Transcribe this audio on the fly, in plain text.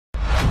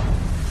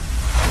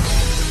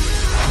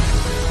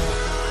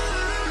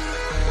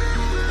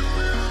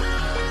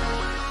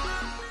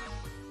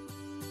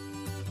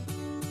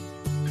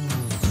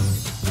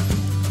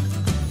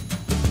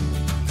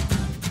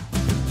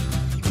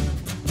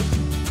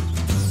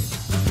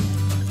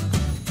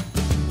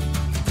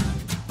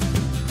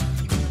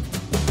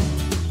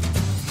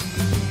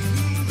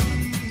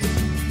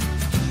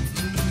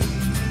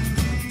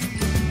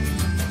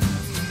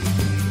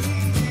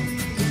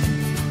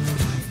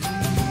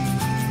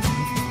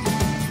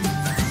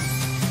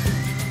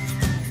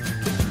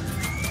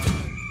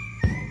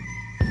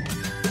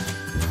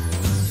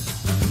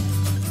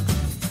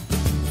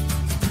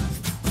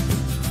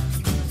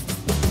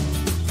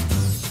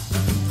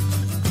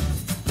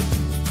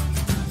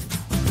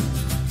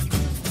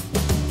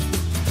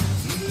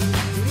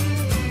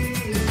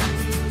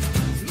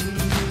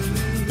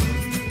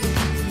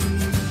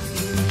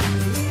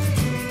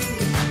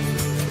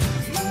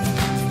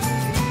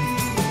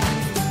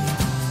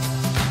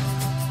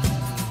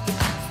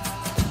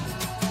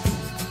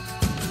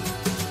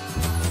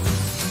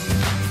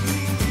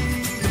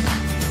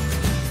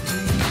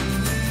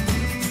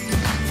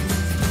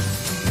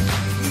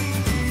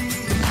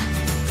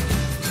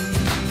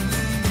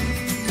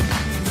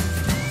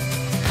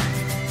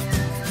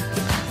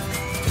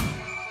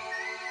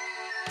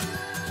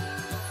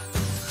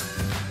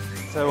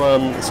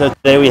So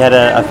today we had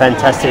a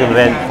fantastic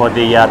event for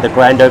the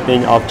grand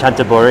opening of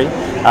Chantaburi.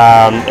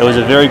 It was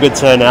a very good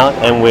turnout,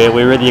 and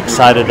we're really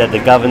excited that the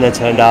governor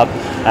turned up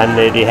and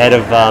the head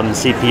of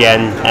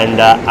CPN and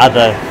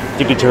other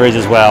dignitaries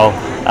as well.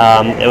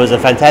 It was a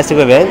fantastic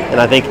event,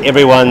 and I think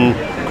everyone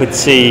could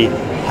see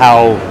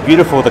how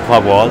beautiful the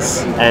club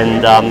was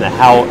and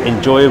how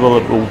enjoyable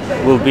it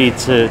will be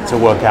to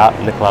work out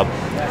in the club.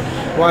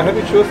 Why have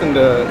you chosen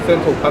the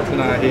Central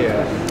Patna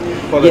here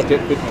for the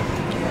Jet Fitness?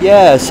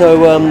 Yeah,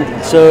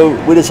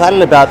 so we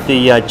decided about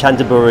the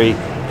Chantaburi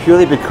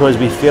purely because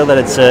we feel that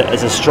it's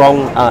a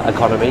strong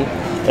economy.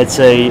 It's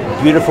a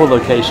beautiful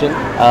location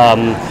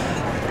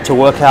to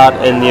work out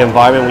in the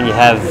environment when you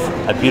have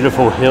a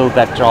beautiful hill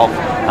backdrop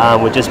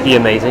would just be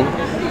amazing.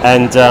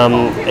 And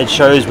it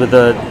shows with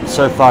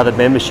so far the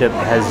membership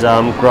has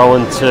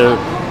grown to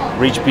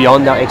reach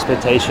beyond our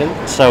expectation.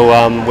 So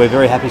we're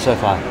very happy so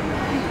far.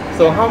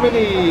 So how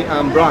many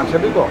branches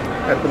have you got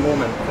at the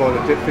moment for the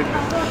Jet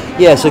Fitness?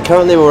 Yeah, so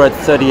currently we're at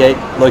 38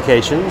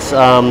 locations.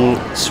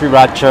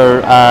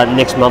 Sriracha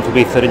next month will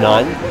be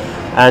 39.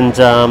 And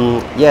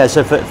yeah,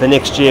 so for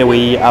next year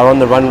we are on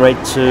the run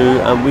rate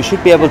to, we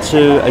should be able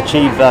to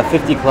achieve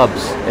 50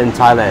 clubs in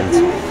Thailand.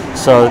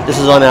 So this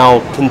is on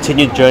our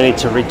continued journey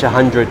to reach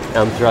 100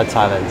 throughout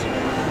Thailand.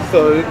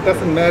 So it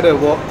doesn't matter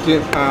what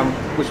gym,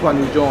 which one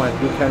you join,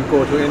 you can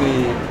go to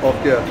any of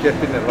the Jet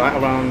Fitness right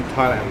around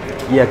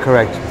Thailand. Yeah,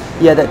 correct.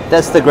 Yeah,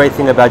 that's the great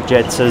thing about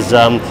Jets is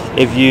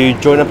if you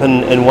join up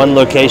in one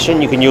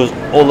location, you can use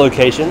all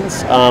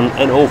locations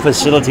and all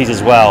facilities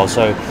as well.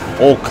 So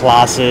all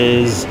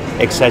classes,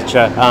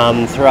 etc.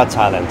 Throughout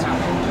Thailand.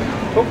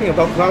 Talking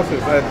about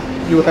classes,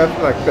 you have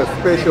like the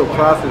special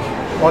classes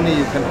only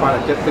you can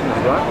find at Jet Fitness,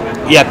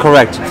 right? Yeah,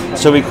 correct.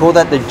 So we call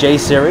that the J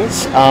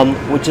series,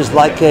 which is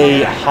like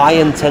a high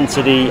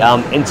intensity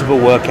interval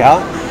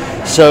workout.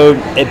 So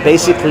it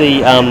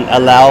basically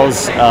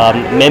allows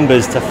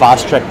members to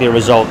fast track their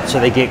results, so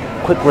they get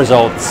quick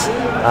results. So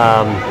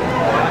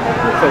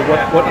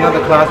what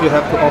another class you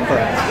have to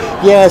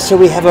offer? Yeah, so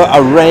we have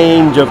a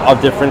range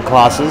of different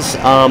classes,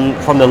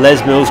 from the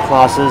Les Mills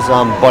classes,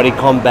 body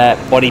combat,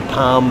 body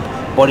pump,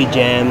 body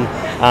jam.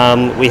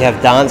 We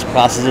have dance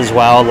classes as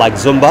well, like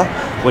Zumba,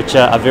 which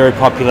are very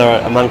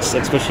popular amongst,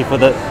 especially for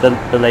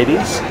the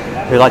ladies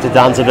who like to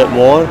dance a bit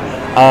more.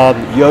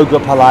 Yoga,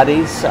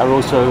 Pilates are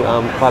also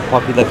quite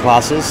popular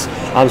classes.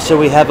 So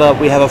we have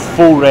a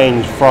full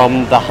range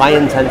from the high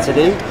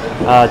intensity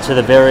to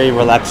the very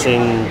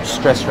relaxing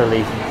stress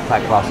relief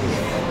type classes.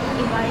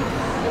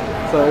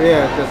 So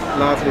yeah, just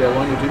lastly, I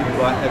want you to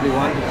invite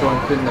everyone to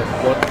join fitness.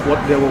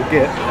 What they will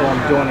get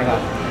from joining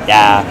us.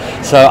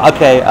 Yeah, so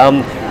okay,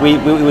 we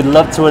would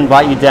love to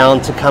invite you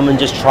down to come and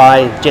just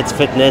try Jets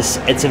Fitness.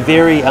 It's a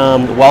very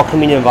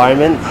welcoming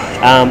environment.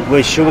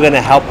 We're sure we're going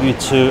to help you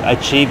to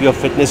achieve your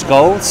fitness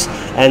goals,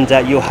 and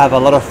you'll have a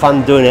lot of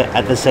fun doing it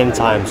at the same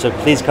time. So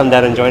please come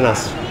down and join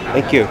us.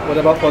 Thank you. What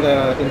about for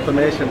the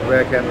information?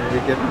 Where can we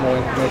get more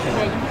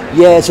information?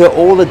 Yeah, so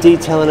all the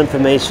detail and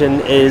information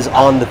is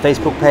on the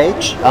Facebook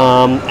page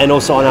and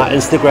also on our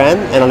Instagram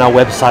and on our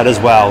website as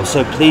well.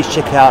 So please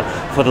check out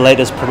for the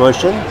latest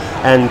promotion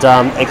and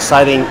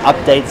exciting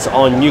updates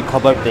on new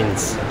club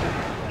openings.